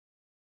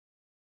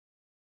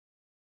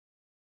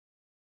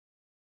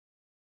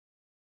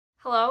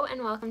Hello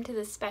and welcome to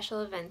this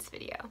special events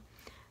video.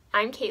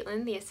 I'm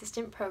Caitlin, the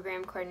Assistant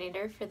Program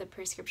Coordinator for the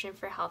Prescription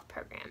for Health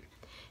program.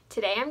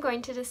 Today I'm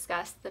going to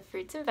discuss the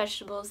fruits and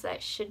vegetables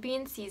that should be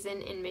in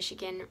season in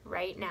Michigan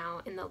right now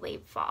in the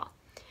late fall.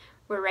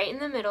 We're right in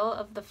the middle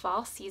of the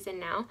fall season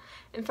now,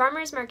 and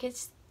farmers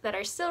markets that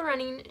are still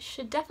running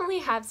should definitely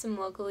have some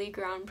locally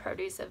grown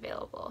produce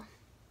available.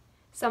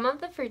 Some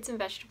of the fruits and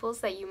vegetables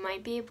that you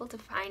might be able to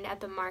find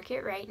at the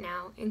market right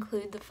now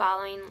include the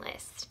following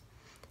list: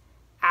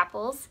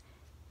 apples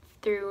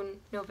through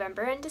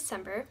November and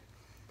December,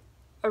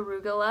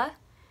 arugula.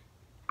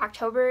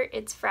 October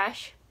it's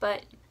fresh,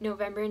 but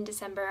November and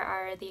December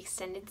are the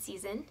extended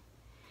season.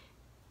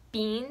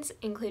 Beans,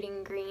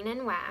 including green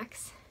and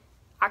wax.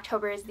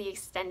 October is the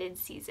extended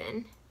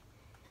season.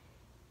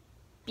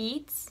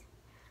 Beets,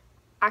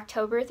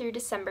 October through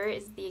December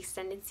is the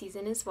extended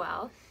season as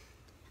well.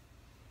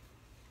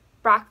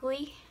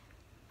 Broccoli,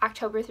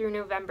 October through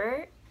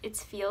November,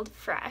 it's field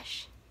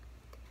fresh.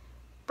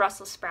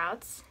 Brussels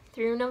sprouts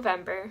through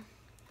November.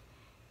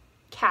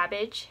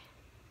 Cabbage,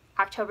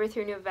 October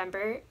through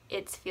November,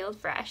 it's field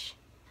fresh.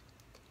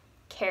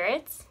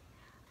 Carrots,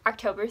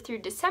 October through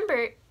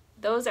December,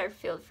 those are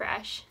field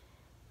fresh.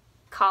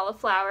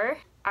 Cauliflower,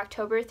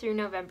 October through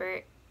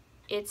November,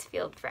 it's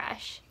field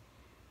fresh.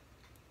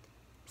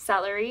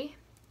 Celery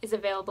is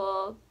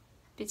available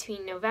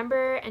between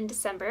November and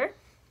December.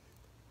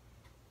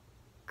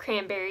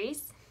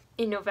 Cranberries,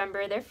 in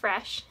November they're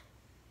fresh.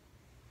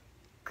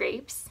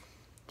 Grapes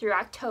through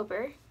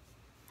October.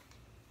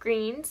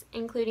 Greens,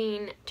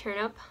 including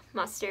turnip,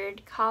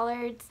 mustard,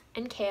 collards,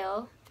 and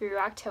kale through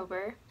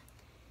October.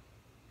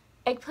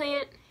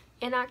 Eggplant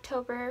in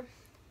October.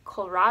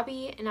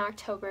 Kohlrabi in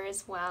October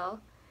as well.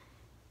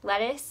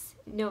 Lettuce,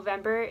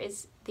 November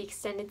is the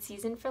extended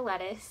season for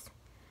lettuce.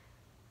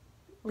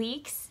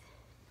 Leeks,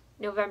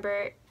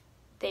 November,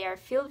 they are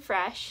field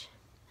fresh.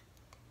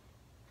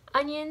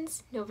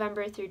 Onions,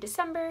 November through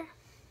December.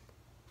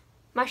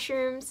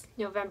 Mushrooms,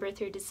 November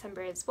through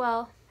December as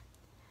well.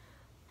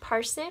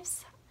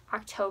 Parsnips,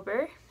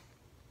 October.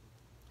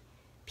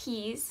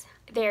 Peas,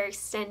 their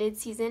extended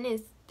season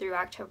is through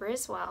October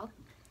as well.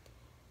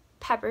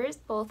 Peppers,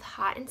 both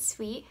hot and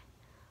sweet,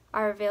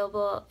 are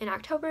available in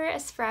October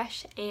as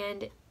fresh,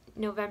 and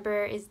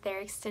November is their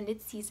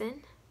extended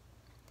season.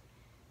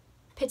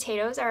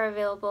 Potatoes are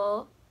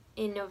available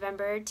in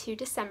November to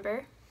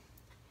December.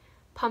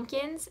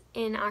 Pumpkins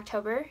in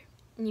October,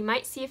 and you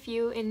might see a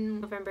few in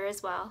November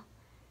as well.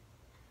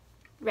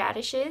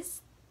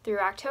 Radishes through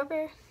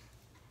October.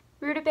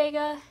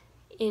 Rutabaga,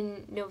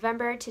 in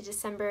November to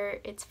December,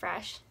 it's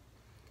fresh.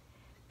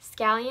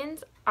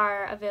 Scallions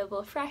are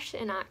available fresh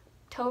in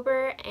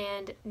October,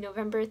 and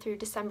November through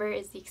December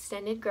is the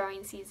extended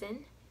growing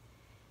season.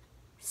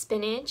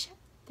 Spinach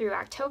through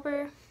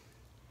October.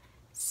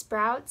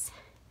 Sprouts,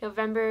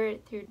 November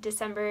through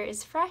December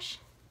is fresh.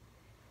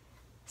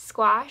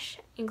 Squash,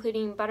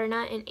 including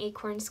butternut and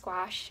acorn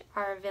squash,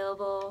 are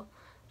available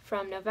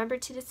from November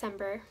to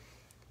December.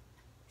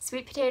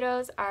 Sweet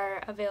potatoes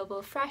are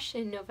available fresh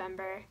in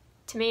November.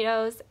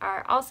 Tomatoes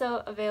are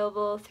also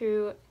available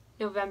through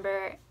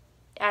November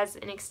as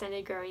an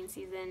extended growing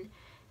season,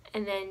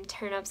 and then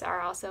turnips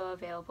are also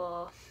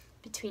available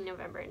between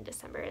November and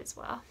December as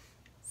well.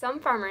 Some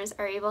farmers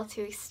are able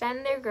to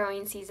extend their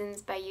growing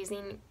seasons by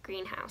using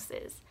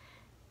greenhouses.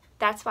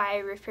 That's why I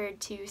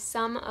referred to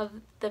some of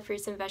the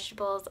fruits and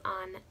vegetables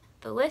on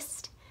the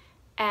list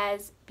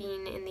as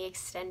being in the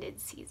extended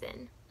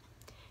season.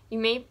 You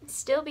may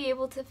still be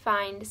able to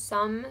find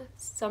some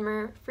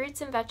summer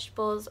fruits and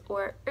vegetables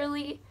or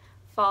early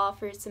fall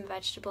fruits and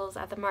vegetables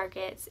at the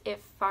markets if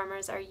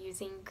farmers are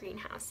using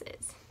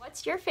greenhouses.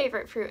 What's your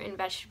favorite fruit and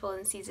vegetable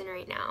in season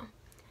right now?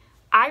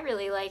 I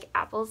really like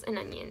apples and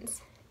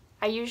onions.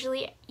 I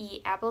usually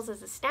eat apples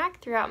as a snack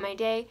throughout my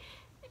day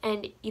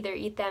and either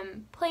eat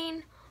them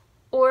plain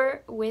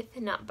or with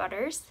nut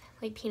butters,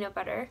 like peanut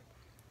butter.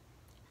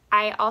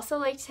 I also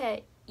like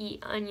to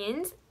eat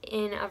onions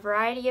in a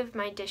variety of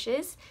my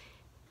dishes.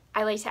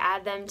 I like to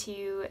add them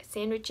to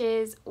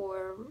sandwiches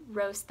or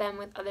roast them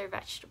with other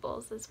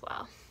vegetables as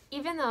well.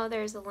 Even though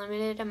there's a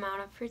limited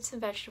amount of fruits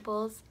and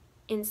vegetables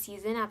in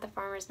season at the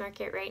farmer's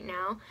market right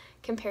now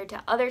compared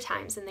to other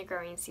times in the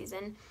growing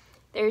season,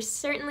 there's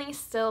certainly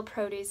still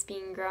produce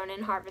being grown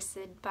and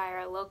harvested by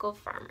our local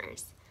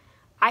farmers.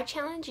 I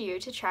challenge you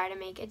to try to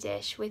make a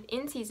dish with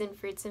in-season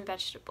fruits and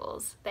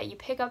vegetables that you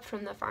pick up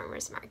from the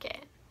farmer's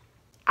market.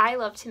 I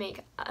love to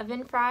make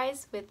oven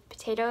fries with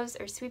potatoes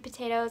or sweet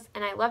potatoes,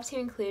 and I love to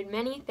include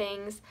many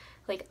things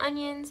like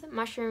onions,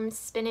 mushrooms,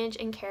 spinach,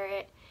 and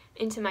carrot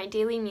into my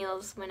daily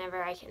meals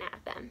whenever I can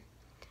add them.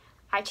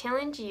 I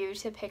challenge you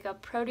to pick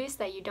up produce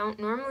that you don't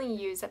normally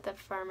use at the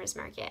farmer's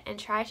market and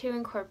try to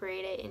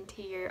incorporate it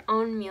into your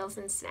own meals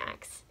and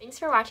snacks. Thanks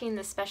for watching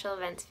this special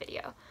events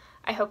video.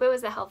 I hope it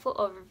was a helpful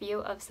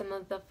overview of some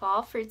of the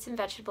fall fruits and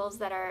vegetables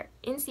that are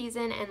in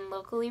season and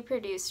locally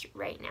produced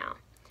right now.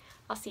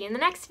 I'll see you in the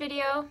next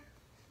video.